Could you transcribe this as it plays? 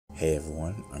Hey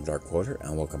everyone, I'm Dark Quarter,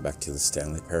 and welcome back to the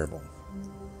Stanley Parable.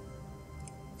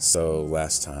 So,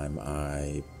 last time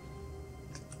I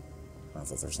thought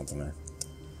there was something there.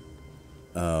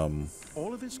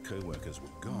 All of his co-workers were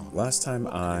gone. Last time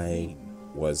I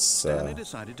was, Stanley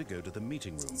decided to go to the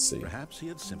meeting room. let's see. Perhaps he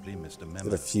had simply missed a memo.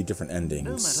 Did a few different endings.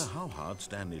 No matter how hard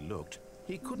Stanley looked,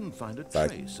 he couldn't find a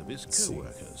trace of his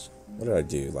co-workers. What did I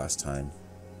do last time?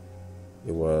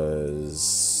 It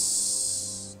was...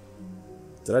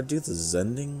 Did I do the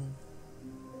Zending?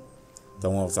 The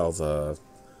one with all the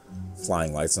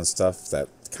flying lights and stuff that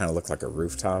kind of looked like a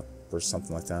rooftop or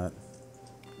something like that?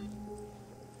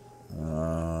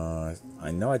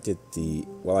 I know I did the...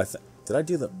 Well, did I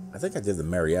do the... I think I did the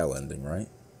Marielle ending, right?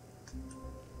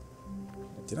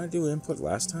 Did I do input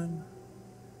last time?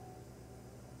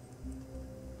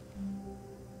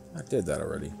 I did that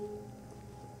already.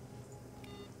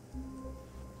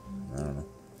 I don't know.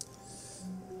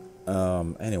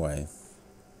 Anyway.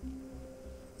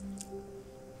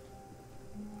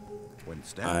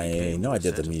 I know I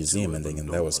did the museum ending, and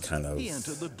that was kind of... He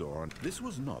entered the door. This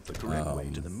was not the correct way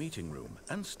to the meeting room,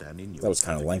 and Stanley knew that was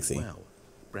kind of lengthy. well.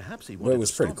 Perhaps he But it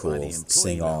was pretty cool seeing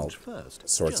seeing all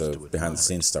sorts of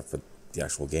behind-the-scenes stuff for the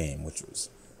actual game, which was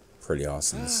pretty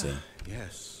awesome to see.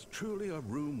 Yes, truly a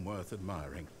room worth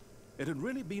admiring. It had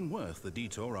really been worth the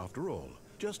detour after all,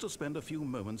 just to spend a few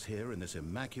moments here in this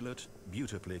immaculate,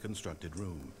 beautifully constructed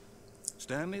room.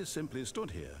 Stanley simply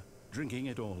stood here, drinking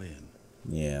it all in.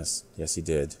 Yes, yes he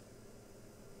did.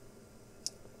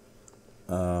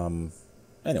 Anyway.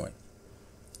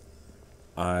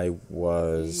 I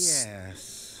was...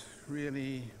 Yes,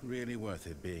 really worth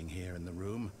it being here in the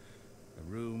room. A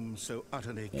room so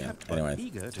utterly kept, anyway. but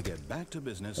eager to get back to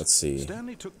business. Let's see.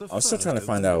 Stanley took the I'm still trying to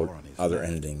find first out on his other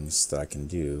left. endings that I can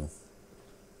do.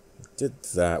 I did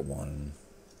that one.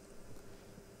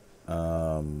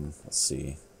 Let's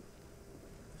see.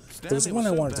 There was one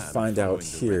I wanted to find out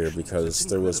here because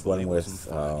there was one with,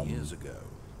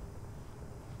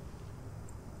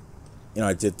 you know,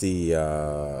 I did the,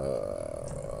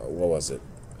 what was it?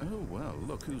 Oh, well,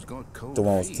 look who's got cold The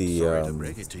one with feet. the, Sorry to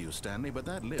break it to you, Stanley, but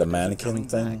that lift the isn't mannequin coming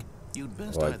thing? back. You'd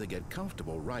best Like- either get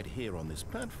comfortable right here on this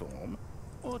platform,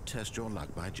 or test your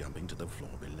luck by jumping to the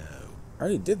floor below. I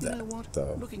already did You that, know what?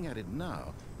 though. Looking at it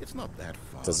now, it's not that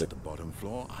far Does to it- the bottom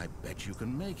floor. I bet you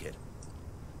can make it.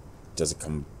 Does it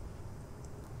come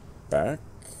back?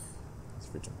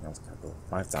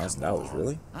 $5,000,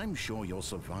 really? I'm sure you'll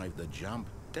survive the jump.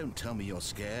 Don't tell me you're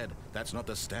scared. That's not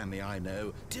the Stanley I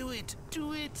know. Do it!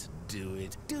 Do it! Do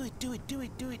it! Do it! Do it! Do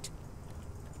it! Do it!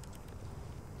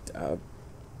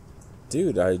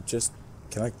 Dude, I just...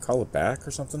 Can I call it back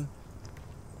or something?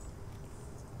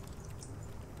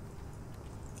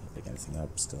 Can't pick anything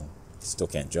up still. Still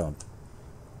can't jump.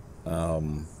 It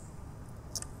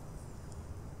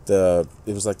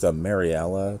was like the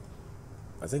Mariella...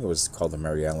 I think it was called the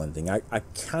Marielle ending. I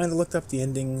kind of looked up the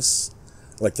endings,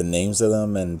 like the names of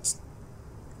them, and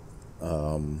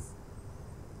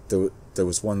there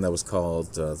was one that was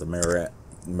called the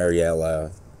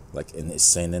Mariella, like an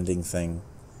insane ending thing,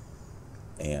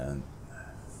 and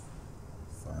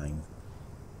fine.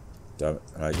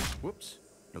 Whoops.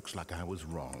 Looks like I was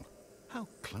wrong. How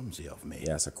clumsy of me.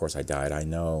 Yes, of course I died. I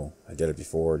know. I did it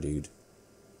before, dude.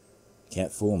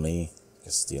 Can't fool me.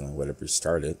 Guess stealing would have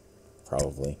restarted.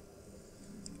 Probably.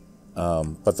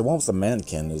 But the one with the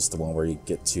mannequin is the one where you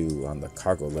get to on the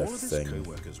cargo lift All of his thing.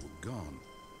 co-workers were gone.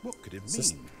 What could it mean?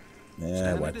 Just- Yeah,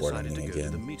 Stanley whiteboard decided ending to go to the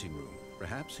again. meeting room.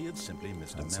 Perhaps he had simply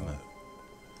missed a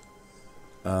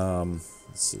memo.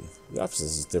 Let's see. The office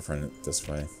is different this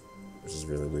way, which is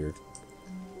really weird.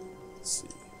 Let's see.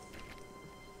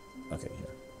 Okay, here.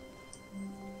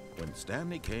 When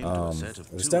Stanley came to a set of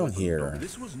it was two down open here. doors,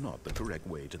 this was not the correct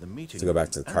way to the meeting To go back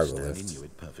to room, the cargo and Stanley lift. knew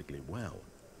it perfectly well.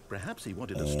 Perhaps he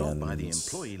wanted to stop by the And-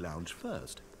 employee lounge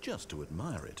first, just to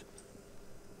admire it.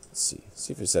 Let's see.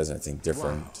 See if it says anything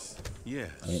different. Wow. Yes.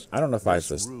 I mean, I don't know if I have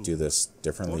This to room. do this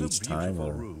differently What a each time,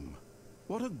 beautiful or... room.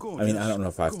 What a I gorgeous, mean, I don't know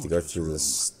if I have to go gorgeous through room.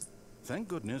 this... Thank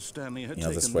goodness Stanley had you know,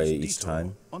 taken this way this each detour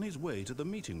time. on his way to the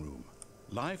meeting room.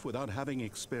 Life without having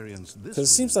experienced this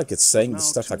Because it seems room like it's saying is the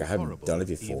now stuff like too I haven't horrible done it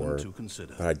even before, to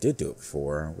consider. but I did do it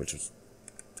before, which is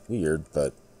weird,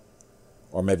 but...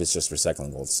 Or maybe it's just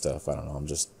recycling old stuff, I don't know, I'm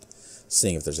just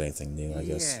seeing if there's anything new, I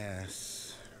guess.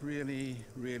 Yes, really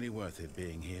worth it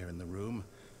being here in the room.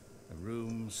 A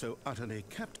room so utterly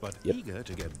kept, but eager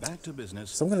to get back to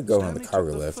business. So I'm going to go on Stanley the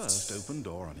cargo took the lift. first open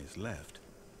door on his left.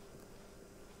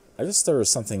 I guess there was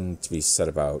something to be said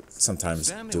about sometimes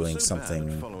Stanley doing was so bad at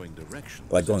something following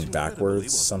directions like that going incredibly backwards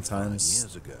wasn't 5 sometimes.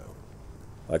 years ago.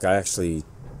 Like I actually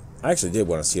I actually did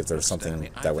want to see if there was Stanley,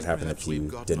 something I that would think happen perhaps if we've you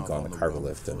gotten didn't off go on on the the cargo wrong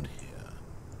lift, foot and here.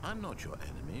 I'm not your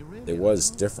enemy, really. it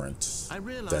was no. different I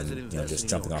realize than, that you know, just investing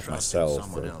jumping your off trust in myself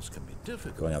someone or else can be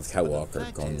difficult, going on the but catwalk the or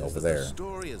fact going is over that there. The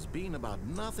story has been about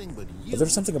nothing but you. But there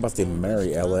was something about the all this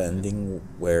Mariella time. ending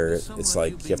where There's it's someone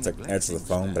like you've you have to been answer the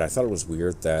neglecting, phone, but I thought it was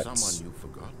weird that someone you've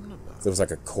forgotten about. there was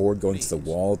like a cord going to the Please,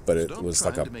 wall, but it stop was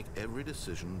like trying a, to make every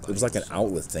decision by it was like an yourself.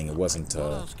 outlet thing. It I'm wasn't,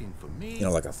 not asking for me, you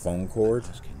know, like a phone cord,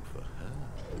 asking for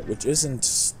her. which isn't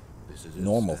This is it,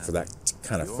 normal for Stanley. that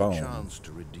kind of Your phone. chance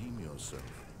to redeem yourself,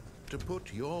 to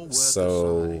put your worth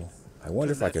So aside, I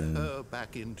wonder to if I let can. her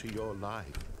back into your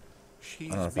life. I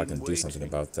don't know if I can do something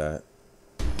about that.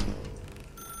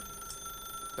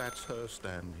 That's her,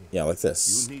 Stanley. Yeah, like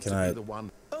this. You need Can to I? be the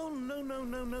one. Oh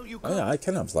no! You Oh can't. yeah, I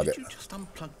can unplug Did it. you just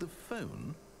unplug the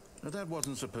phone? Now, that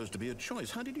wasn't supposed to be a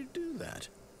choice. How did you do that?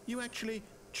 You actually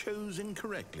chose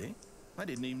incorrectly? I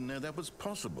didn't even know that was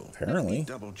possible. Apparently. Let me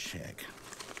double check.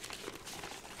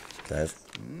 Okay.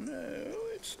 No,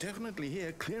 it's definitely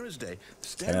here, clear as day.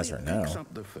 Can't answer Stanley it picks now.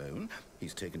 up the phone.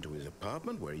 He's taken to his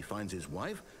apartment where he finds his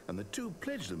wife, and the two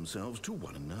pledge themselves to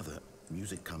one another.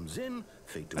 Music comes in,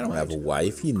 fade to I don't white, have a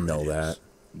wife, you know credits. that.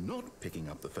 Not picking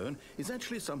up the phone is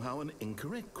actually somehow an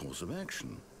incorrect course of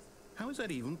action. How is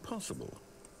that even possible?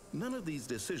 None of these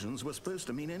decisions were supposed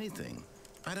to mean anything.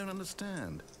 I don't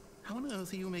understand. How on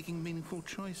earth are you making meaningful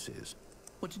choices?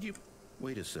 What did you...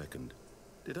 Wait a second.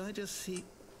 Did I just see...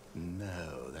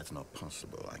 No, that's not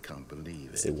possible. I can't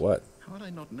believe it. Say what? How had I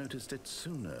not noticed it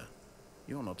sooner?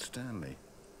 You're not Stanley.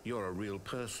 You're a real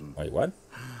person. Wait, what?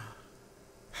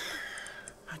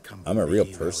 I can't I'm a real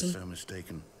believe I was person? so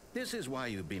mistaken. This is why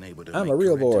you've been able to I'm make a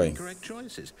real correct and boy. incorrect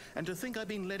choices. And to think I've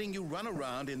been letting you run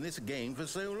around in this game for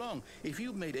so long. If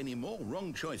you'd made any more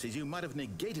wrong choices, you might have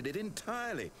negated it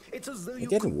entirely. It's as though you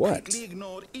Negated what? completely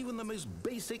ignored even the most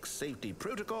basic safety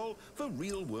protocol for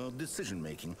real-world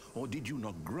decision-making. Or did you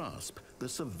not grasp the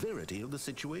severity of the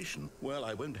situation? Well,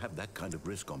 I won't have that kind of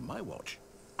risk on my watch.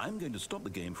 I'm going to stop the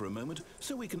game for a moment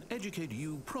so we can educate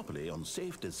you properly on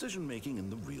safe decision-making in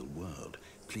the real world.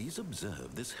 Please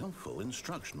observe this helpful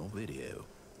instructional video.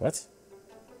 What?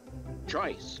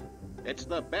 Choice. It's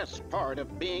the best part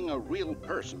of being a real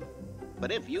person.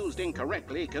 But if used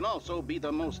incorrectly, can also be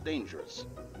the most dangerous.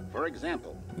 For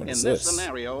example, What in is this this?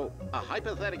 scenario, a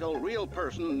hypothetical real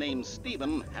person named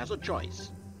Stephen has a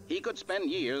choice. He could spend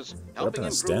years helping Weapon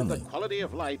of improve the Stanley. quality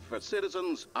of life for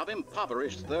citizens of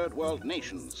impoverished third world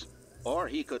nations. Or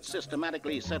he could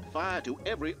systematically set fire to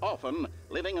every orphan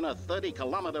living in a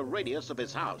 30-kilometer radius of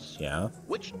his house. Yeah.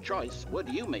 Which choice would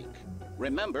you make?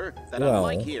 Remember that Well-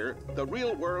 unlike here, the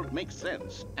real world makes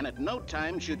sense, and at no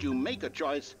time should you make a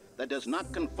choice that does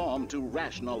not conform to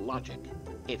rational logic.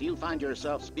 If you find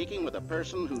yourself speaking with a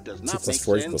person who does not make 2 +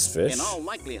 4 = sense, fish? in all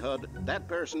likelihood, that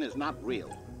person is not real.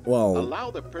 Well,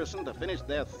 Allow the person to finish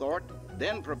their thought,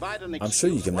 then provide an I'm excuse sure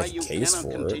you can why make a you case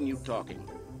cannot for it. continue talking.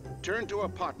 Turn to a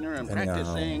partner and Depending practice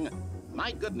on- saying,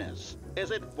 "My goodness, is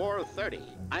it 4:30?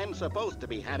 I'm supposed to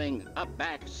be having a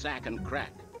back, sack, and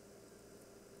crack."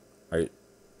 are you...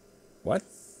 What?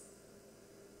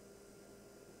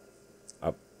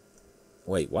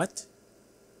 Wait, what?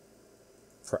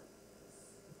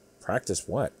 Practice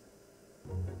what?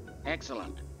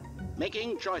 Excellent.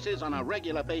 Making choices on a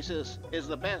regular basis is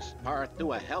the best part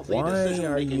to a healthy Why are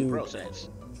decision-making you process.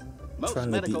 Most trying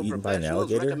to be medical eaten by an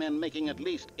professionals alligator? recommend making at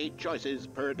least 8 choices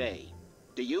per day.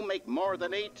 Do you make more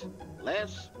than 8?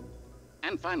 Less?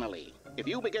 And finally, if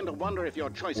you begin to wonder if your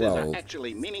choices Well, are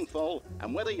actually meaningful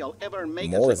and whether you'll ever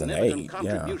make more a than significant 8,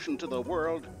 contribution to the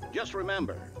world, just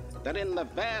remember that in the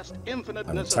vast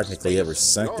infiniteness of technically space, every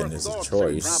second your is a thoughts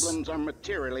choice. and problems are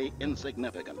materially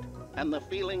insignificant, and the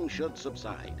feeling should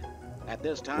subside. At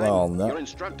this time, Well, no, your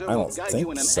instructor I will don't guide think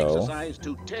you in an so. exercise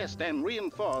to test and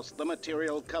reinforce the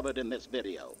material covered in this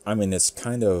video. I mean, it's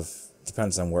kind of...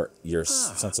 Depends on where your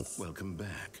sense of... Welcome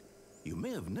back. You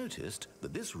may have noticed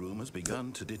that this room has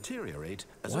begun to deteriorate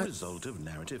as What? a result of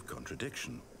narrative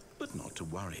contradiction. But not to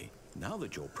worry. Now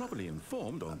that you're properly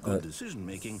informed on good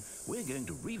decision-making, we're going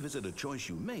to revisit a choice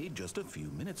you made just a few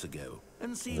minutes ago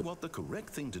and see what the correct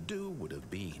thing to do would have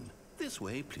been. This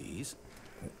way, please.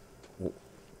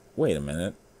 Wait a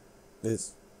minute.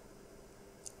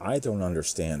 I don't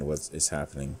understand what is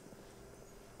happening.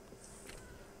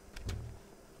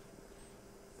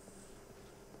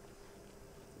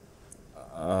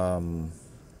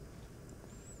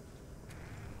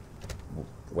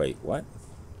 Wait, what?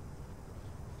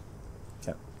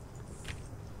 Can...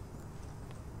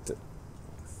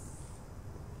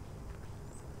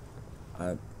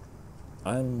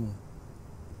 I'm...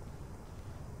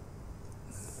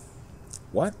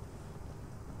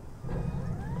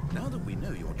 Now that that we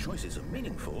know your choices are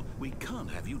meaningful, we can't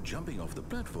have you jumping off the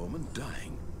platform and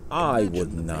dying. I Imagine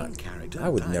would the main not. character I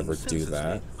would dying never do senselessly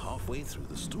that. halfway through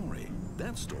the story.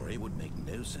 That story would make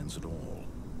no sense at all.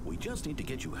 We just need to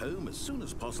get you home as soon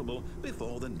as possible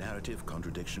before the narrative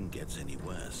contradiction gets any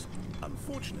worse.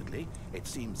 Unfortunately, it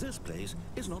seems this place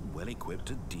is not well equipped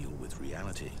to deal with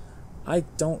reality. I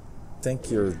don't think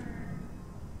you're...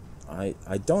 I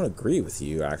don't agree with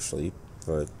you, actually,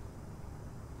 but...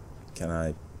 Can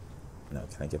I... No,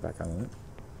 can I get back on it?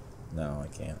 No, I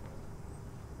can't.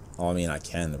 Oh, I mean, I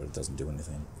can, but it doesn't do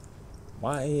anything.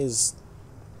 Why is...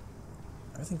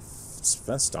 everything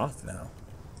fenced off now?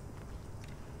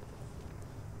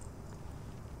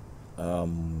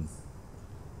 I'm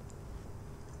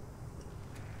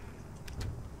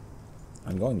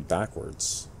going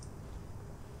backwards.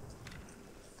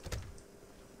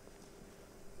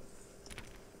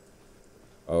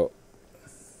 Oh.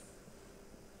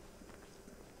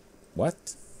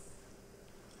 What?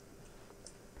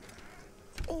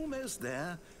 Almost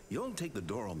there. You'll take the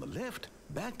door on the left,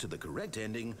 back to the correct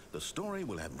ending, the story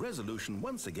will have resolution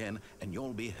once again, and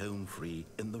you'll be home free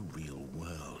in the real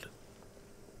world.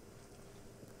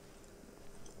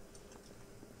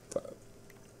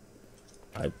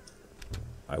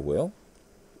 I will?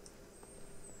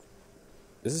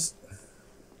 This is...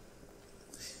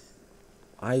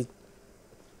 I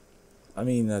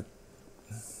mean, Now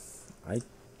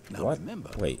what?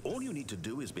 remember, Wait. all you need to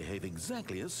do is behave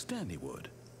exactly as Stanley would.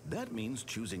 That means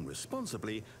choosing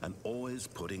responsibly and always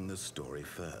putting the story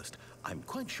first. I'm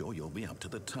quite sure you'll be up to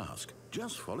the task.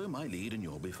 Just follow my lead and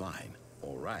you'll be fine.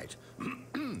 All right.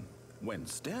 When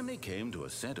Stanley came to a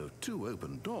set of 2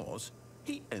 open doors,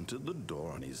 he entered the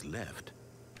door on his left.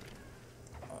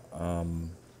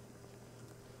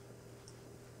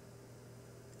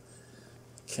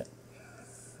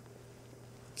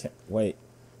 Can't wait.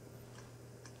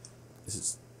 This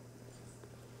is...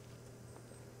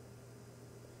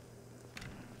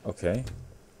 Okay.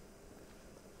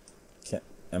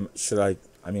 Should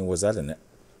I mean, was that an...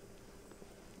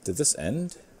 Did this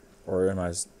end? Or am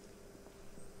I...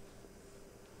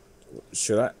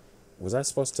 Was I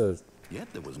supposed to...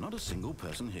 Yet there was not a single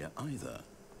person here either.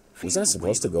 Was I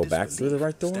supposed to go back through the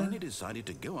right door? Stanley decided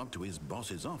to go up to his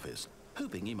boss's office,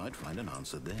 hoping he might find an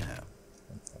answer there.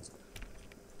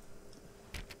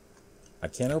 I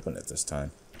can't open it this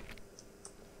time.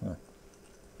 Huh.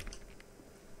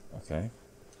 Okay.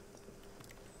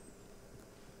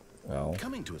 Well...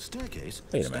 Coming to a staircase,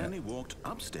 Wait a minute. Stanley walked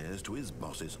upstairs to his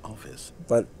boss's office.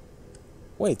 But...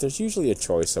 Wait, there's usually a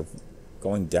choice of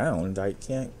going down, and I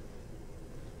can't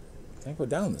go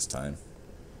down this time.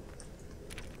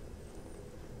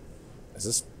 Is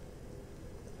this...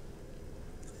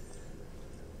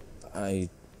 I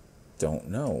don't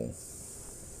know.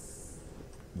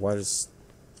 What is...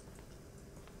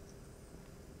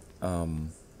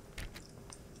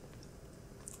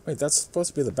 Wait, that's supposed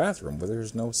to be the bathroom, but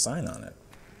there's no sign on it.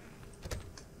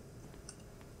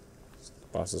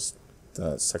 Boss's...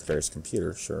 The secretary's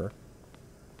computer, sure.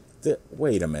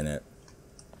 Wait a minute.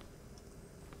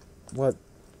 What?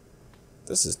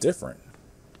 This is different.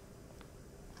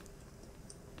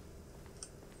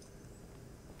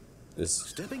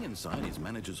 Stepping inside his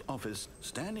manager's office,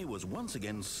 Stanley was once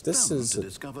again stunned to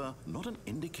discover not an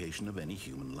indication of any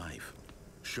human life.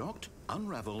 Shocked,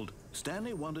 unraveled,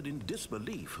 Stanley wondered in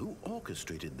disbelief who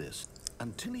orchestrated this,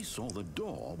 until he saw the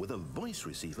door with a voice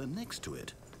receiver next to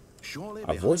it. Surely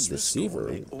a voice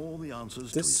receiver lay all the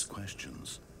answers to his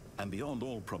questions. And beyond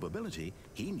all probability,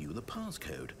 he knew the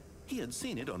passcode. He had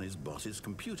seen it on his boss's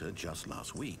computer just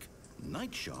last week.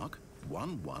 Night Shark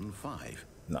 115.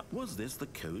 No. Was this the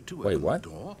code to Wait, open what? the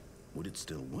door? Would it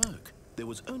still work? There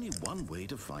was only one way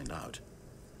to find out.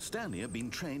 Stanley had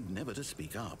been trained never to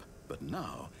speak up, but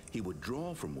now he would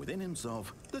draw from within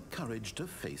himself the courage to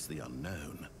face the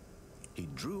unknown. He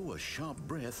drew a sharp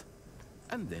breath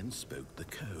and then spoke the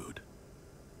code.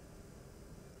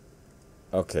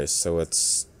 Okay, so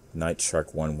it's Night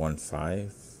Shark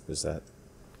 115. Is that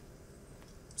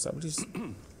what he's...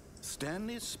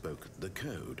 Stanley spoke the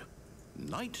code.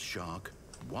 Night Shark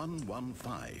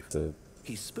 115.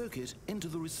 He spoke it into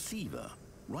the receiver,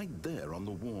 right there on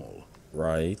the wall.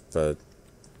 Right, but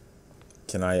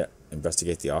can I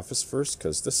investigate the office first?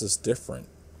 Because this is different.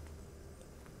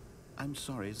 I'm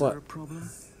sorry, is What? there a problem?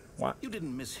 What? You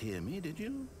didn't mishear me, did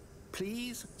you?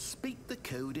 Please speak the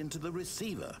code into the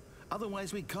receiver.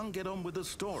 Otherwise, we can't get on with the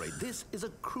story. This is a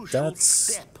crucial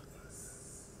step.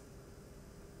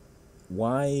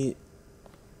 Why?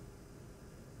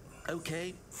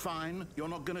 Okay, fine. You're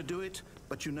not going to do it.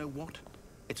 But you know what?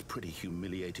 It's pretty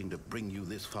humiliating to bring you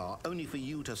this far, only for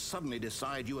you to suddenly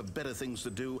decide you have better things to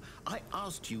do. I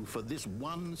asked you for this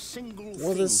one single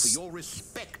thing, for your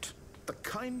respect. The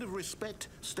kind of respect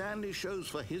Stanley shows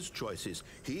for his choices.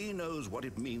 He knows what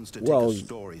it means to take a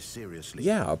story seriously.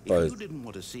 Yeah, but if you didn't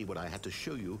want to see what I had to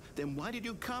show you, then why did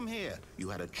you come here? You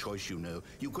had a choice, you know.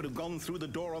 You could have gone through the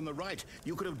door on the right.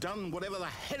 You could have done whatever the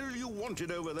hell you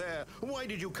wanted over there. Why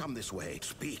did you come this way?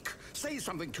 Speak. Say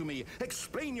something to me.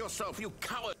 Explain yourself, you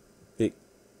coward.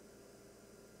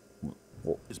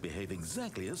 Behave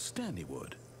exactly as Stanley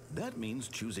would. That means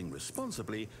choosing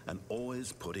responsibly and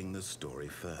always putting the story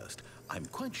first. I'm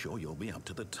quite sure you'll be up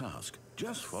to the task.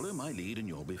 Just follow my lead and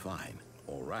you'll be fine.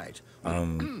 All right.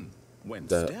 When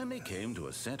Stanley came to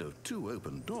a set of 2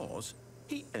 open doors,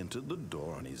 he entered the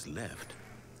door on his left.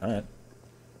 All right.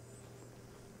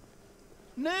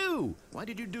 No! Why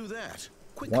did you do that?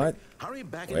 Quickly, what? Hurry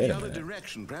back in the other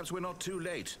direction. Perhaps we're not too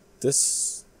late.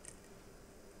 This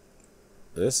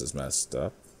is messed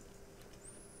up.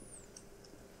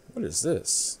 What is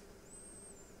this?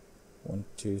 1,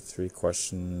 2, 3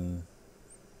 question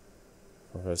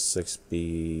 4, 5,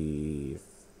 6B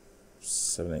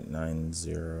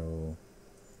 7890.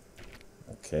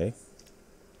 Okay.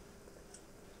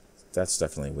 That's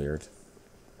definitely weird.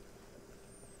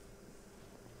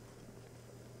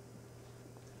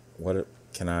 What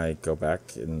can I go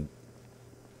back and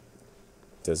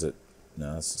does it?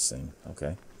 No, it's the same.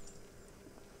 Okay.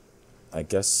 I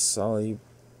guess I'll.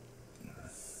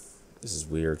 This is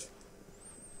weird.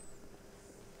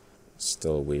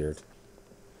 Still weird.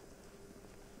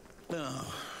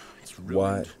 Oh, it's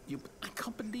ruined. What? I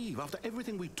can't believe, after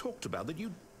everything we talked about, that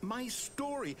my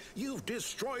story, you've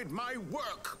destroyed my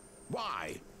work.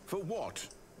 Why? For what?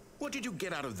 What did you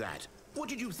get out of that? What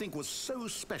did you think was so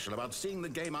special about seeing the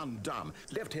game undone,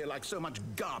 left here like so much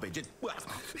garbage?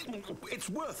 It's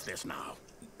worthless now.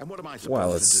 And what am I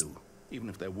supposed to do? Even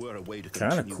if there were a way to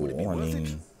continue, would it be worth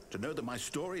it? To know that my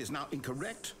story is now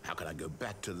incorrect? How can I go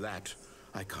back to that?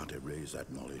 I can't erase that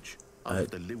knowledge. I'll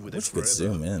have to live with it forever.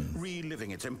 Zoom in.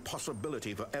 Reliving its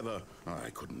impossibility forever. I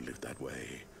couldn't live that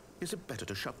way. Is it better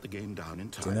to shut the game down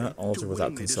entirely? Do not alter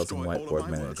without consulting whiteboard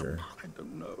manager. I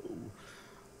don't know.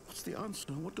 What's the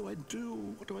answer? What do I do?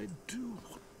 What do I do?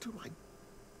 What do I...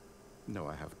 No,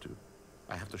 I have to.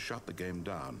 I have to shut the game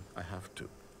down. I have to.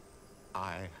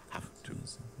 I have to.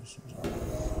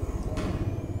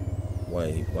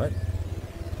 Wait, what?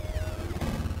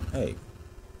 Hey.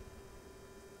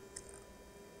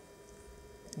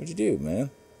 What'd you do,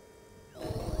 man?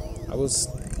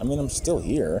 I mean, I'm still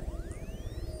here.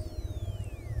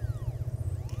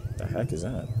 The heck is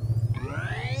that?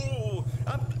 Oh,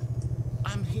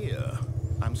 I'm here.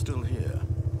 I'm still here.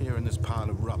 Here in this pile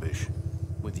of rubbish.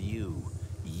 With you.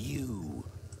 You,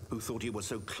 who thought you were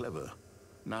so clever.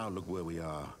 Now look where we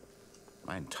are.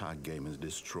 My entire game is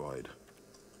destroyed.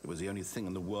 It was the only thing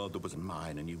in the world that was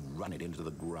mine, and you run it into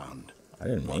the ground. I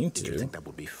didn't mean to. Did you think that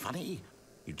would be funny?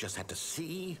 You just had to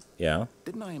see? Yeah.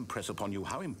 Didn't I impress upon you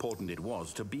how important it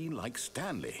was to be like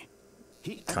Stanley?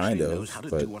 He actually knows how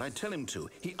to do what I tell him to.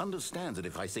 He understands that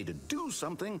if I say to do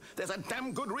something, there's a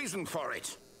damn good reason for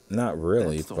it. Not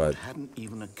really, that thought but... hadn't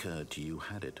even occurred to you,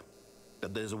 had it?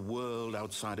 That there's a world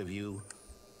outside of you?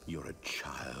 You're a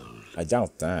child. I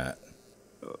doubt that.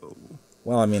 Oh.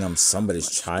 Well, I mean, I'm somebody's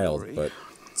child, but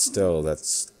still,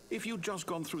 that's... If you'd just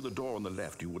gone through the door on the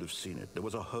left, you would have seen it. There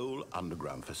was a whole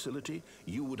underground facility.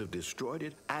 You would have destroyed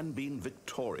it and been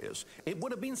victorious. It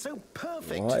would have been so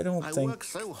perfect. Well, I worked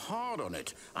so hard on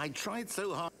it. I tried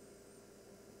so hard.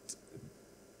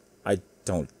 I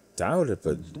don't doubt it,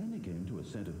 but... When Stanley came to a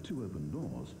set of 2 open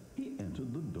doors, he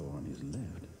entered the door on his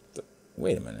left.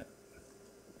 Wait a minute.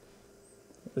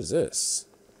 What is this?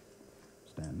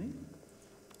 Stanley?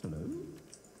 Hello?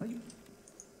 Are you...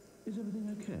 Is everything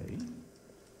okay?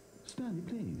 Stanley,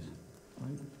 please.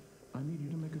 I need you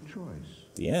to make a choice.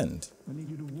 The end. I need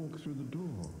you to walk through the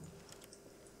door.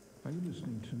 Are you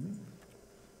listening to me?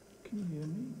 Can you hear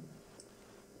me?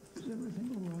 Is everything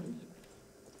all right?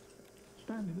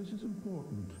 Stanley, this is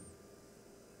important.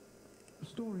 The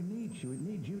story needs you. It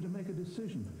needs you to make a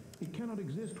decision. It cannot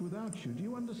exist without you. Do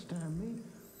you understand me?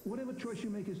 Whatever choice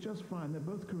you make is just fine. They're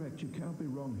both correct. You can't be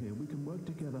wrong here. We can work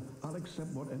together. I'll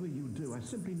accept whatever you do. I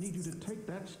simply need you to take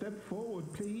that step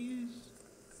forward, please.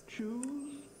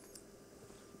 Choose.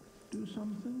 Do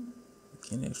something. I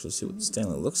can't actually see what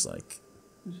Stanley looks like.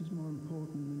 This is more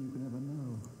important than you can ever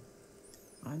know.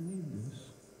 I need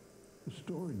this. The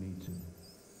story needs it.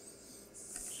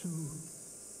 So,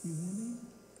 you hear me?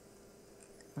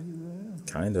 Are you there?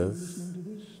 Kind of. Are you listening to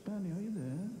this? Stanley, are you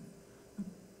there?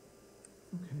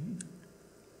 Okay.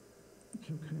 It's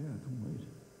okay, I can wait.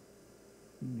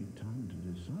 You time to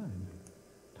decide.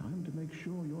 Time to make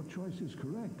sure your choice is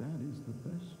correct. That is the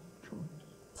best choice.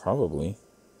 Probably.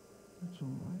 That's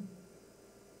all right.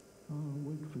 I'll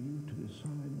wait for you to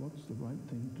decide what's the right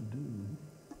thing to do.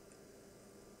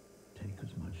 Take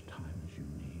as much time as you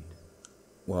need.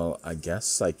 Well, I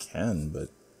guess I can, but...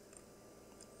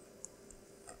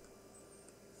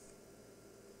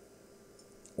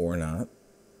 Or not.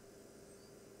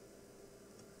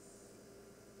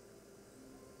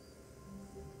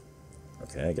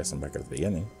 Okay, I guess I'm back at the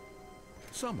beginning.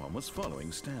 Someone was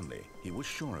following Stanley. He was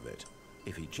sure of it.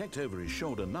 If he checked over his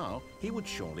shoulder now, he would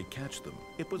surely catch them.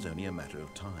 It was only a matter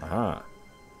of time. Aha.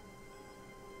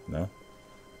 No?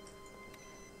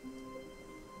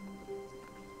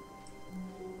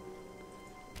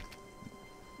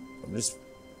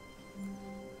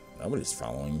 Nobody's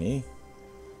following me.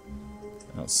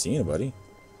 I don't see anybody.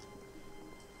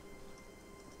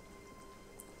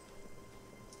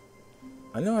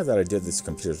 I know that I did these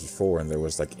computers before and there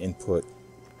was like input.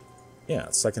 Yeah,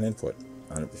 it's like an input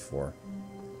on it before.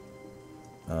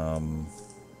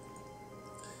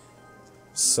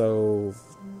 So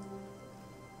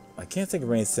I can't think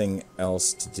of anything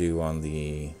else to do on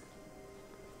the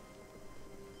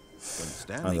When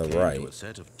Stanley came right, to a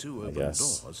set of two I open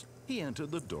guess. doors, he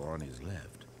entered the door on his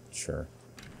left. Sure.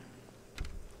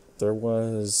 There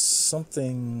was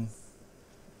something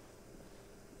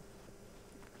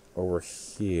over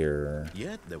here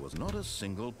Yet there was not a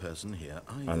single person here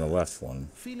either. on the left one.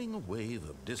 Feeling a wave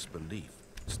of disbelief,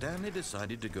 Stanley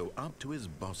decided to go up to his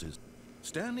boss's.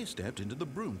 Stanley stepped into the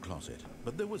broom closet,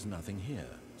 but there was nothing here,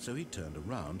 so he turned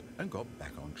around and got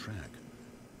back on track.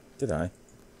 Did I?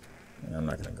 Yeah, I'm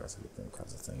not going to go through the broom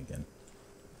closet thing again.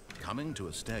 Coming to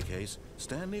a staircase,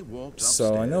 Stanley walked upstairs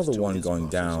So I know the to one his going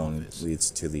boss's down office. leads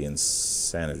to the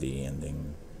insanity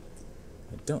ending.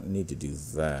 I don't need to do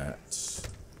that.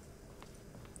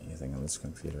 Anything on this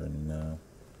computer? No.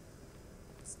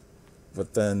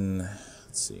 But then,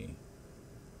 let's see.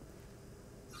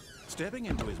 Stepping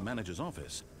into his manager's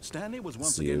office, Stanley was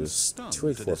once See, it again was stunned to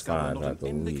 2845, discover not I an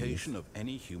believe. indication of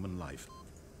any human life.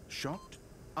 Shocked,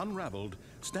 unraveled,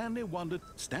 Stanley wondered.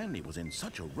 Stanley was in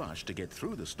such a rush to get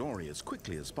through the story as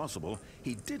quickly as possible,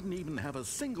 he didn't even have a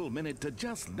single minute to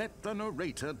just let the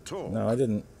narrator talk. No, I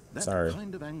didn't. That Sorry.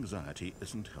 kind of anxiety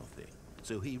isn't healthy,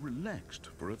 so he relaxed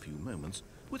for a few moments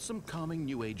with some calming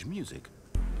New Age music.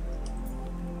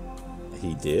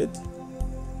 He did?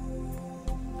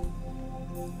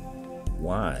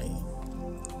 Why?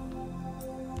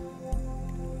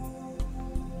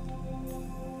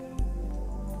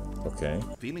 Okay.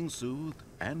 Feeling soothed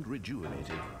and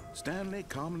rejuvenated, Stanley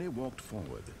calmly walked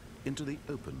forward into the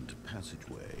opened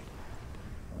passageway.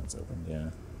 That's open, yeah.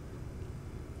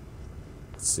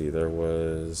 Let's see, there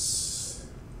was...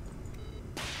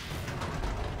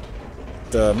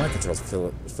 The mind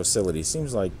control facility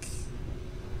seems like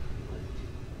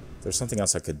there's something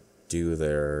else I could do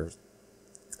there.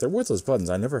 There were those buttons.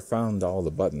 I never found all the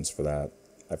buttons for that.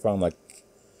 I found like,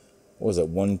 what was it,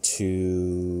 1,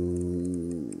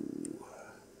 2,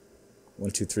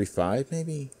 1, 2, 3, 5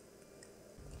 maybe?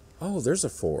 Oh, there's a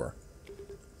 4.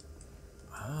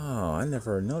 Oh, I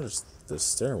never noticed this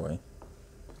stairway.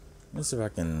 Let's see if I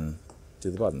can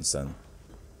do the buttons then.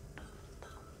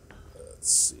 Let's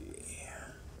see.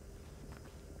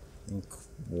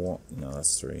 No,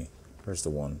 that's 3. Where's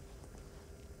the 1?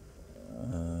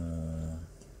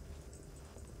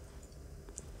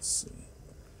 Let's see.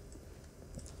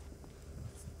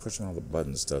 Pushing all the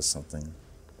buttons does something.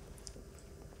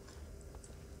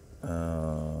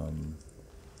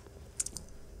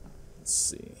 Let's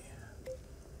see.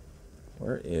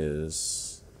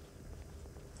 Where's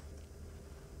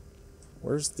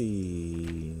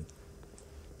the...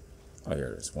 Oh, here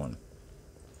it is. 1,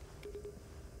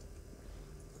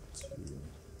 2.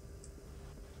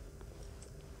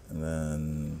 And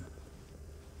then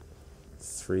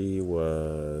 3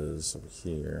 was over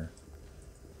here.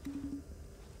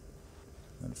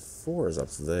 And 4 is up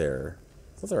there.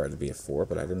 I thought there had to be a 4,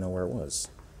 but I didn't know where it was.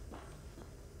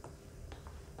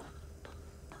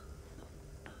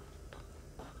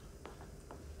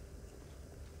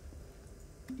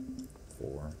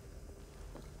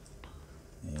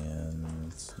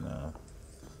 And no.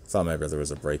 I thought maybe there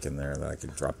was a break in there that I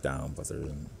could drop down, but there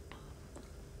didn't.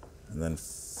 And then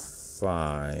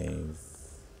 5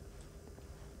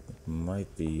 it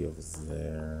might be over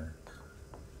there.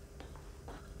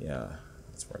 Yeah,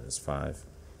 that's where it is. 5.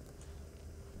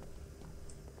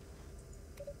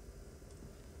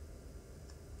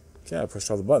 Okay, I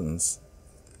pushed all the buttons,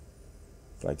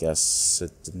 but I guess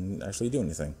it didn't actually do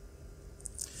anything.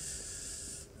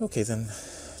 Okay then,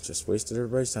 just wasted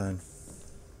everybody's time,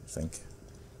 I think.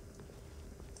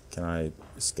 Can I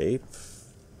escape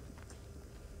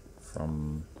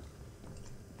from...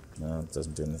 No, it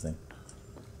doesn't do anything.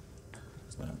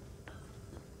 It's not.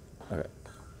 Okay.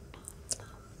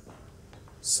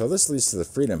 So this leads to the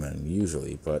freedom menu,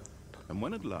 usually, but... And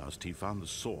when at last he found the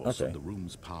source of the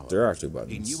room's power, there are 2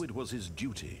 buttons. he knew it was his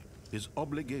duty, his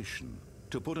obligation,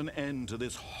 to put an end to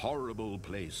this horrible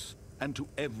place and to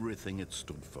everything it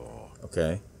stood for.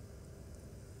 Okay.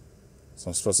 So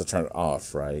I'm supposed to turn it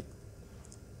off, right?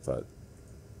 But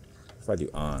if I do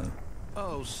on...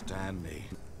 Oh, Stanley,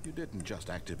 you didn't just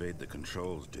activate the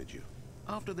controls, did you?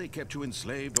 After they kept you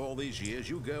enslaved all these years,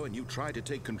 you go and you try to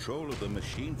take control of the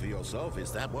machine for yourself.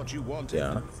 Is that what you wanted?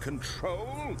 Yeah.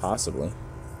 Control? Possibly.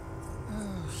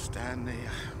 Oh, Stanley,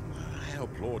 I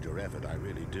applaud your effort, I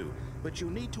really do. But you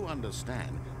need to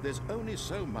understand, there's only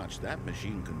so much that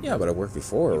machine can do. Yeah, but it worked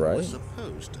before, right? You were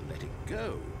supposed to let it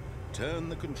go. Turn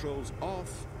the controls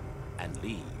off and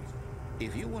leave.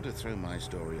 If you want to throw my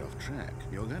story off track,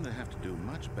 you're going to have to do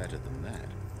much better than that.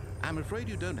 I'm afraid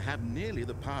you don't have nearly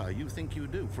the power you think you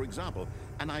do. For example,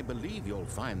 and I believe you'll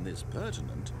find this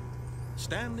pertinent,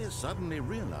 Stanley suddenly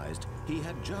realized he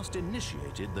had just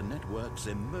initiated the network's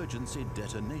emergency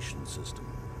detonation system.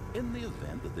 In the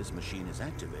event that this machine is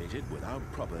activated without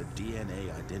proper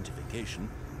DNA identification,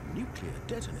 nuclear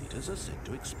detonators are said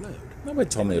to explode. Nobody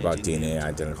told me about DNA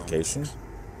identification.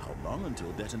 How long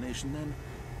until detonation then?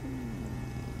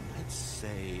 Let's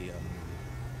say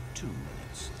 2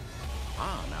 minutes.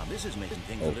 Ah, now this is making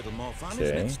things a little more fun,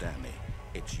 isn't it, Stanley?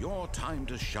 It's your time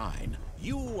to shine.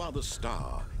 You are the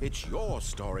star. It's your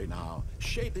story now.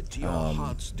 Shape it to your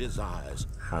heart's desires.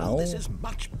 How? Oh, this is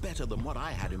much better than what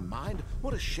I had in mind.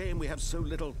 What a shame we have so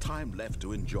little time left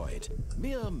to enjoy it.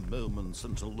 Mere moments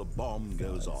until the bomb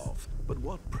goes off. But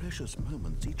what precious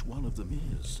moments each one of them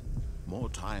is. More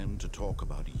time to talk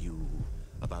about you,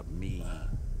 about me,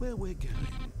 where we're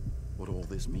going, what all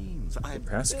this means. I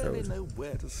barely know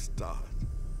where to start.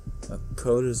 A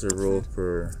code is a rule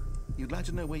for... You'd like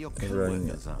to know where your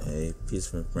co-workers are. A piece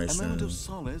of information. A moment of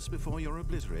solace before you're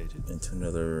obliterated. Into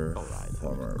another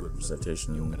form of good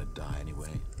representation. You're going to die anyway.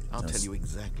 I'll tell you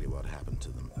exactly what happened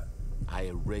to them. I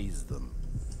erased them.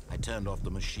 I turned off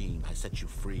the machine. I set you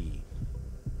free.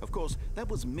 Of course, that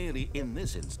was merely in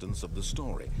this instance of the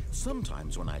story.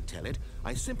 Sometimes when I tell it,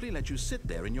 I simply let you sit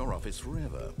there in your office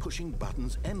forever, pushing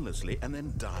buttons endlessly and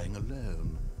then dying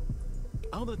alone.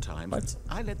 Other times,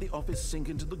 I let the office sink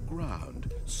into the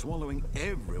ground, swallowing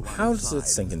everyone How does inside, it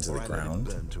sink into the or ground?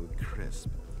 I let it burn to a crisp.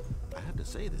 I have to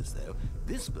say this, though.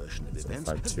 This version of events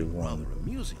has 5, 2, been 1. rather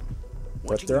amusing.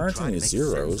 But Watching there you aren't try any to make sense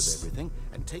of zeros. everything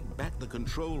and take back the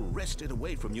control wrested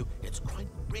away from you, it's quite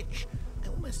rich. I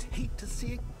almost hate to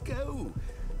see it go.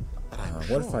 But I'm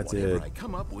sure what if I whatever did I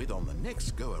come up with on the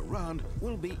next go around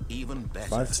will be even better.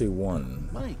 5, 2, 1.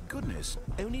 My goodness,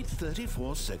 only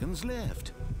 34 seconds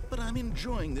left. But I'm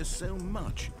enjoying this so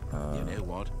much. You know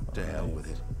what? To hell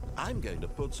with it. I'm going to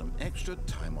put some extra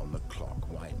time on the clock.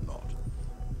 Why not?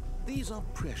 These are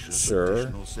precious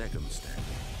additional seconds, Stanley.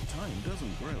 Time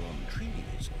doesn't grow on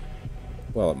trees.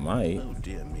 Well, it might. Oh,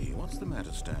 dear me. What's the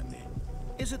matter, Stanley?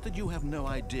 Is it that you have no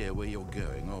idea where you're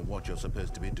going or what you're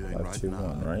supposed to be doing 5, right 2, now?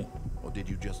 1, right? Or did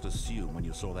you just assume when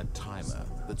you saw that timer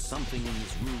that something in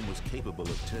this room was capable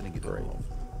of turning it off?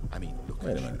 I mean, look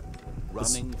Wait at a minute. you.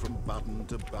 Running from button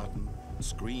to button,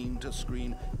 screen to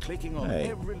screen, clicking on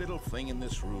every little thing in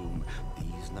this room.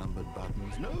 These numbered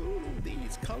buttons, no,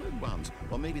 these colored ones.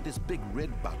 Or maybe this big red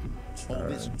button. Or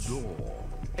this door.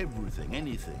 Everything,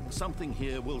 anything, something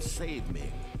here will save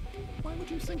me. Why would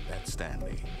you think that,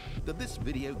 Stanley? That this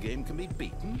video game can be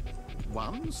beaten?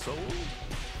 Won? Sold?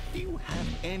 Do you have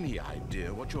any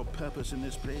idea what your purpose in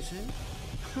this place is?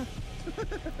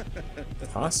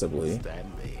 Possibly.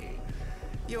 Stanley,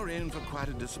 you're in for quite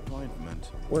a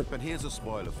disappointment. What? But here's a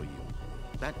spoiler for you.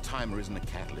 That timer isn't a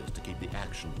catalyst to keep the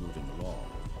action moving along.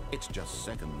 It's just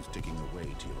seconds ticking away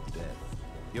to your death.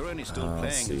 You're only still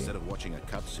playing instead of watching a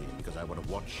cutscene because I want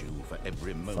to watch you for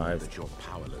every moment that you're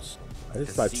powerless. I did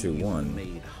 5, 2, 1.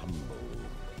 Made humble.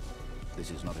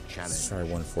 This is not a challenge. Let's try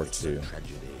 1, 4, 2. It's a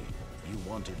tragedy. You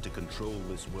wanted to control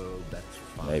this world, that's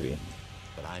fine. Maybe.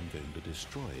 But I'm going to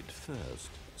destroy it first,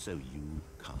 so you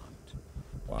can't.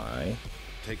 Why?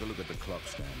 Take a look at the clock,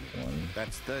 Stanley. 1.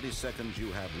 That's 30 seconds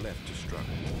you have left to struggle.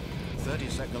 30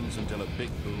 seconds until a big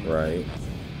boom. Right.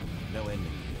 Nothing. No ending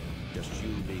here. Just you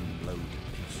being blown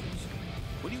to pieces.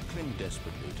 Will you cling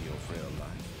desperately to your frail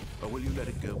life, or will you let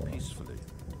it go peacefully?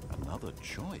 Another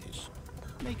choice.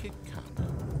 Make it count,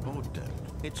 or don't.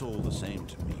 It's all the same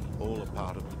to me. All a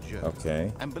part of the joke.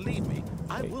 Okay. And believe me,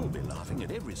 I will be laughing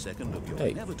at every second of your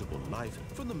inevitable life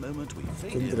from the moment we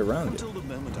fade in around until the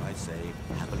moment I say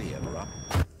happily ever up.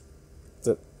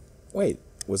 Wait,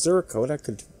 was there a code I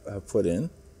could put in?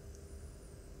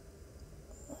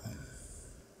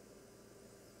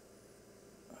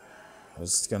 I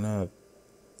was gonna...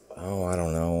 Oh, I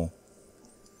don't know.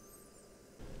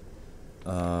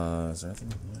 Is there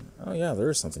anything here? Oh, yeah, there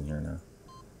is something here now.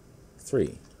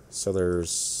 3. So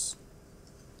there's...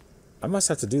 I must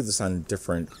have to do this on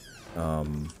different... Wait a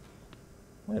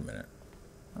minute.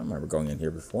 I remember going in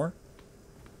here before.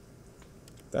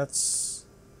 That's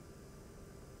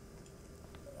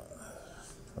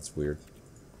weird.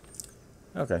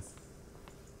 Okay.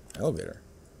 Elevator.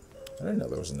 I didn't know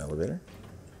there was an elevator.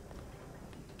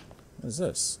 What is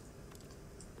this?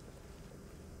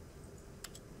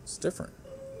 It's different.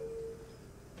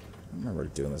 I remember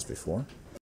doing this before.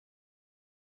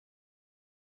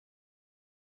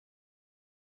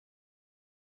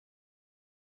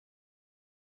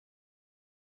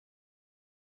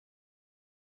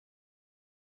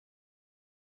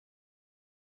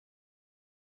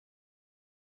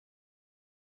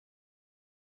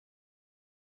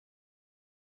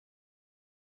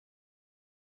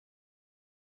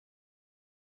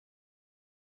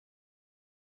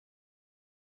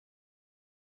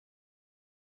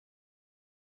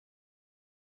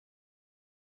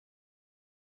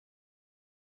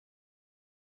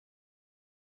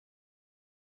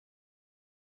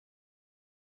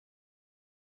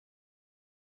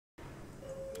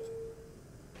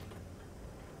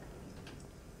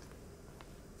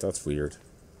 That's weird.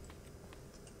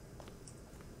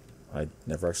 I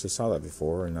never actually saw that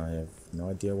before, and I have no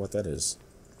idea what that is.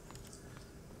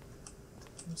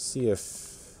 Let's see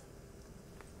if...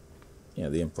 Yeah,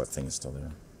 the input thing is still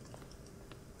there.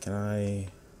 Can I...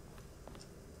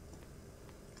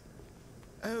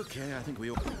 Okay, I think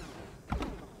we all...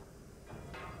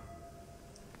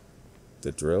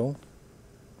 The drill?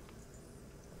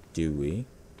 Do we?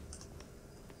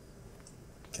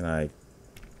 Can I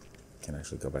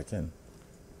actually go back in?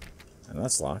 And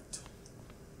that's locked.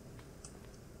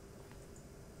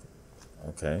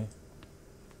 Okay.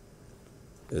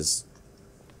 Can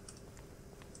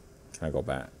I go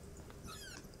back?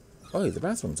 Oh, the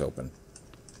bathroom's open.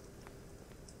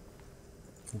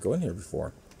 I can go in here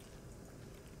before.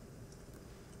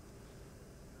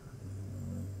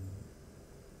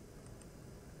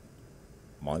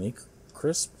 Money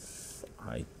Crisp?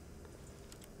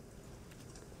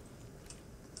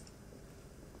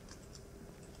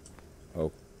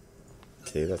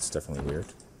 Okay, that's definitely weird.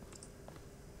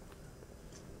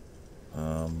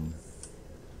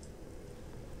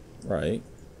 Right.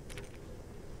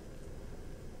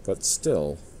 But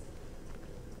still.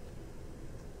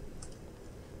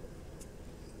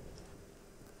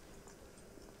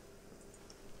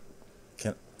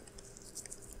 I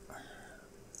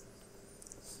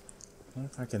wonder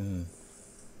if I can...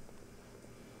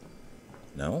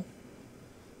 No?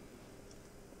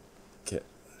 Okay.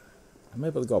 I'm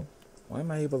able to go... Why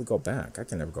am I able to go back? I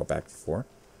can never go back before.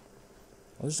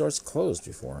 All these doors closed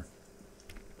before.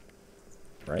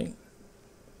 Right?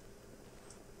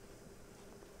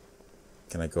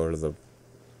 Can I go to the...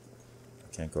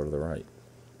 I can't go to the right.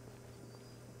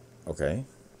 Okay.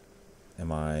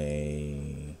 Am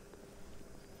I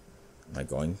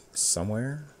going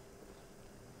somewhere?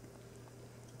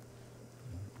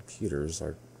 Computers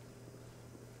are...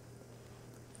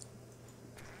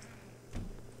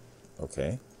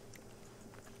 Okay.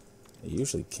 I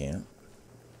usually can't.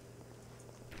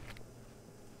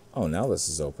 Oh, now this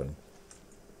is open.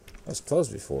 It was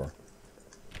closed before.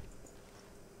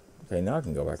 Okay, now I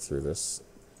can go back through this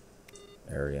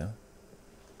area.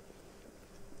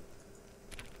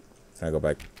 Can I go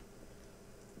back?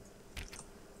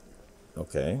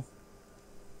 Okay.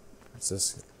 What's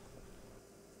this?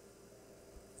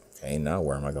 Okay, now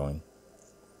where am I going?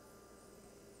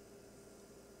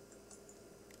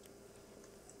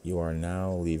 You are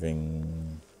now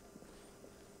leaving...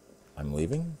 I'm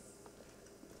leaving?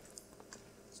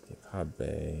 Escape pod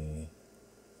bay...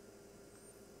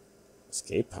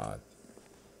 Escape pod?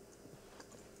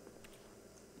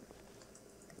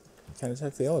 I can't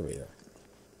attack the elevator.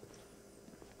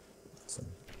 So,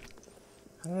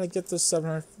 how did I get this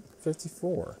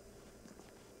 754?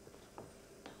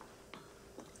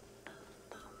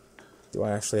 Do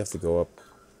I actually have to go up?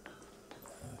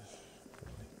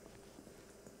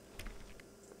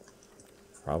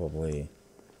 Probably.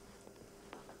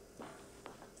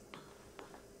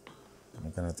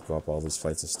 I'm gonna have to go up all these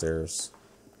flights of stairs.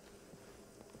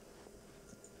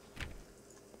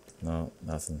 No,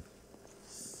 nothing.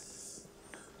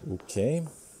 Okay.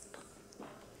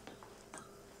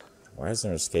 Why is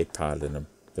there an escape pod in a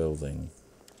building?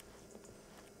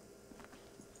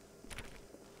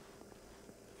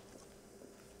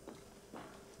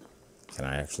 Can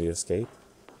I actually escape?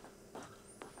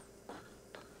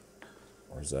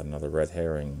 Or is that another red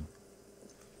herring?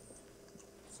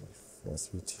 So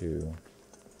 432.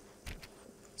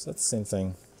 Is that the same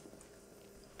thing?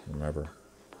 Remember.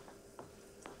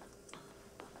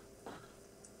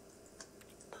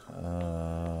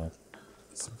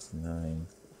 69.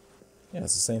 Yeah,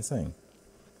 it's the same thing.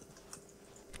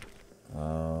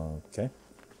 Okay.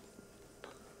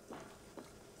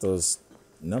 Those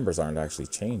numbers aren't actually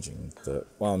changing.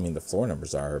 Well, I mean, the floor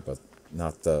numbers are, but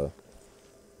not the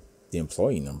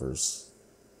employee numbers.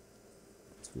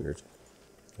 It's weird.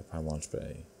 Occupy launch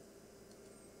bay.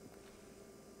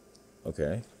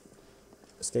 Okay.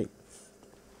 Escape.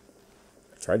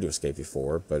 I tried to escape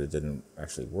before, but it didn't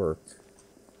actually work.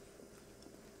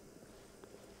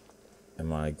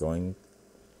 Am I going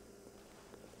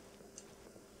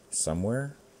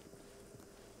somewhere?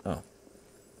 Oh.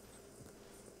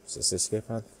 Is this the escape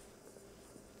pod?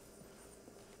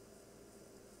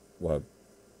 What?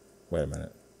 Wait a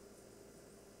minute.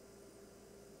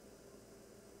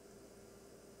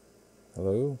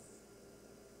 Hello?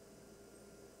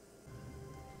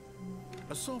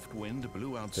 A soft wind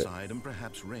blew outside and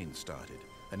perhaps rain started,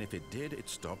 and if it did, it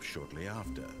stopped shortly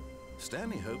after.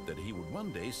 Stanley hoped that he would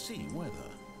one day see weather.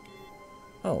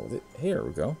 Oh, here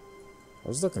we go. I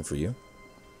was looking for you.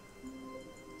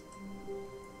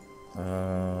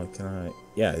 Can I...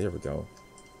 Yeah, there we go.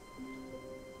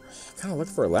 I kind of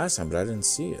looked for it last time, but I didn't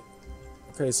see it.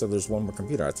 Okay, so there's one more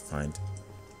computer I have to find.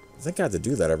 I think I had to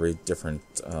do that every different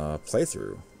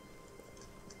playthrough.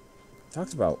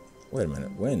 Talked about... Wait a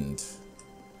minute, wind.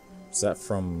 Is that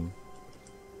from...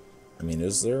 I mean,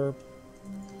 is there...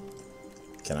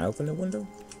 Can I open the window?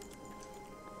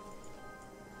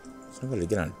 There's nobody to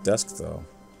get on a desk, though.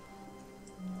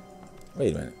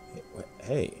 Wait a minute.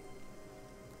 Hey.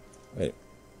 Wait.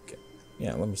 Okay.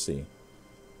 Yeah, let me see.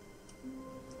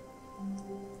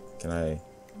 Can I...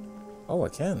 Oh, I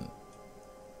can.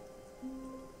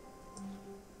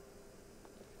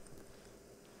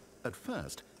 At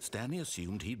first, Stanley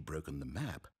assumed he'd broken the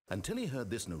map, until he heard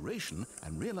this narration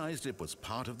and realized it was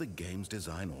part of the game's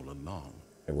design all along.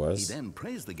 It was? He then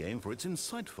praised the game for its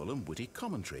insightful and witty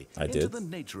commentary into the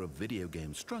nature of video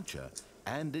game structure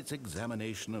and its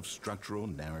examination of structural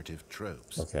narrative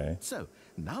tropes. Okay. So,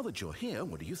 now that you're here,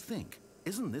 what do you think?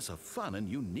 Isn't this a fun and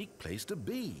unique place to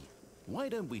be? Why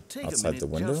don't we take Outside a the minute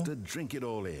window? just to drink it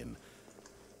all in?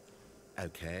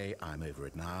 Okay, I'm over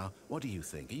it now. What do you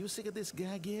think? Are you sick of this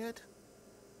gag yet?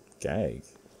 Gag?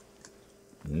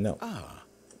 No. Ah,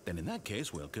 then in that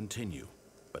case, we'll continue.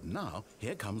 But now,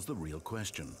 here comes the real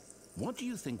question. What do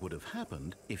you think would have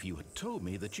happened if you had told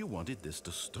me that you wanted this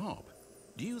to stop?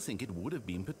 Do you think it would have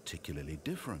been particularly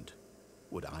different?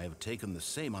 Would I have taken the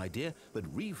same idea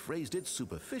but rephrased it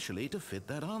superficially to fit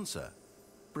that answer?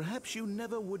 Perhaps you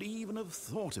never would even have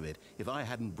thought of it if I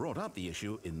hadn't brought up the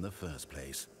issue in the first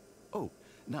place. Oh,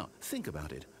 now think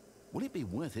about it. Will it be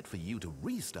worth it for you to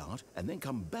restart and then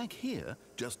come back here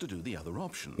just to do the other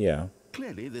option? Yeah.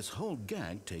 Clearly, this whole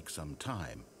gag takes some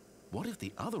time. What if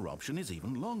the other option is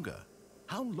even longer?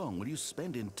 How long will you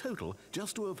spend in total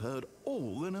just to have heard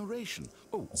all the narration?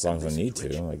 Oh, as long as I this need is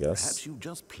rich. to, I guess. Perhaps you've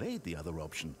just played the other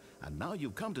option, and now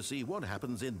you've come to see what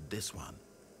happens in this one.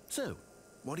 So,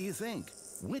 what do you think?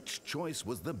 Which choice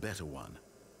was the better one?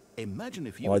 Imagine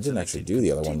if you Well, I had didn't actually selected do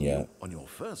the other one continue yet. on your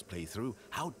first playthrough,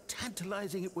 how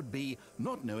tantalizing it would be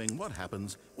not knowing what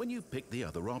happens when you pick the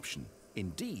other option.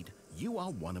 Indeed, you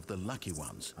are one of the lucky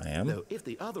ones. I am? Though if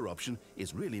the other option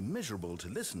is really miserable to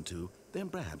listen to, then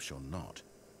perhaps you're not.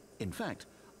 In fact,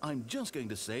 I'm just going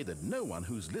to say that no one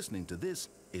who's listening to this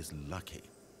is lucky.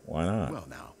 Why not? Well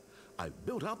now, I've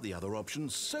built up the other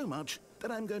options so much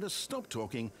that I'm going to stop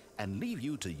talking and leave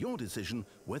you to your decision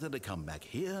whether to come back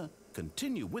here,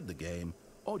 continue with the game,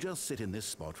 or just sit in this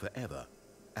spot forever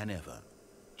and ever.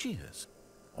 Cheers.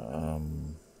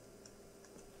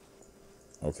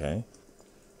 Okay.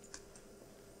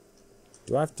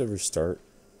 Do I have to restart?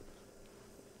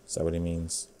 Is that what he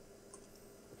means?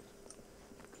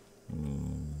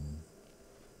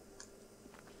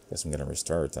 Guess I'm gonna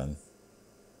restart then.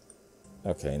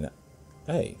 Okay, now,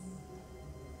 hey.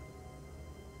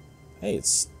 Hey,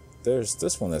 there's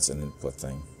this one that's an input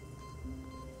thing.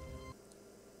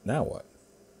 Now what?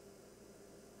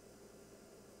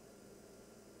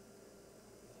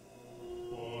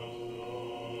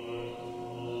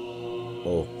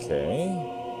 Okay.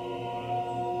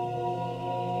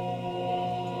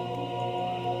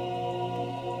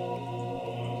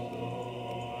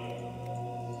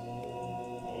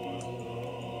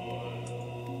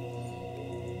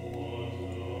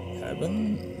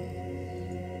 Heaven?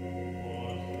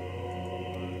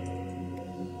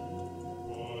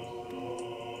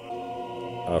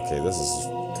 Okay, this is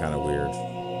kind of weird.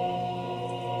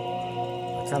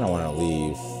 I kind of want to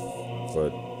leave,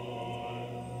 but...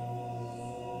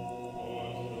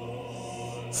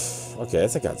 Okay, I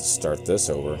think I have to start this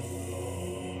over.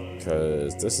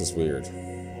 Because this is weird.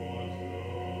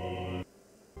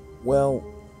 Well,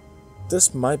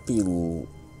 this might be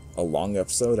a long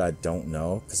episode, I don't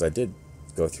know. Because I did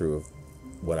go through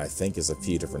what I think is a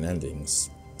few different endings.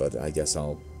 But I guess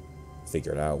I'll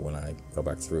figure it out when I go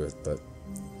back through it. But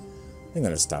I'm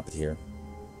going to stop it here.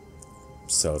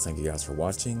 So thank you guys for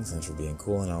watching. Thanks for being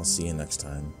cool. And I'll see you next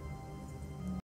time.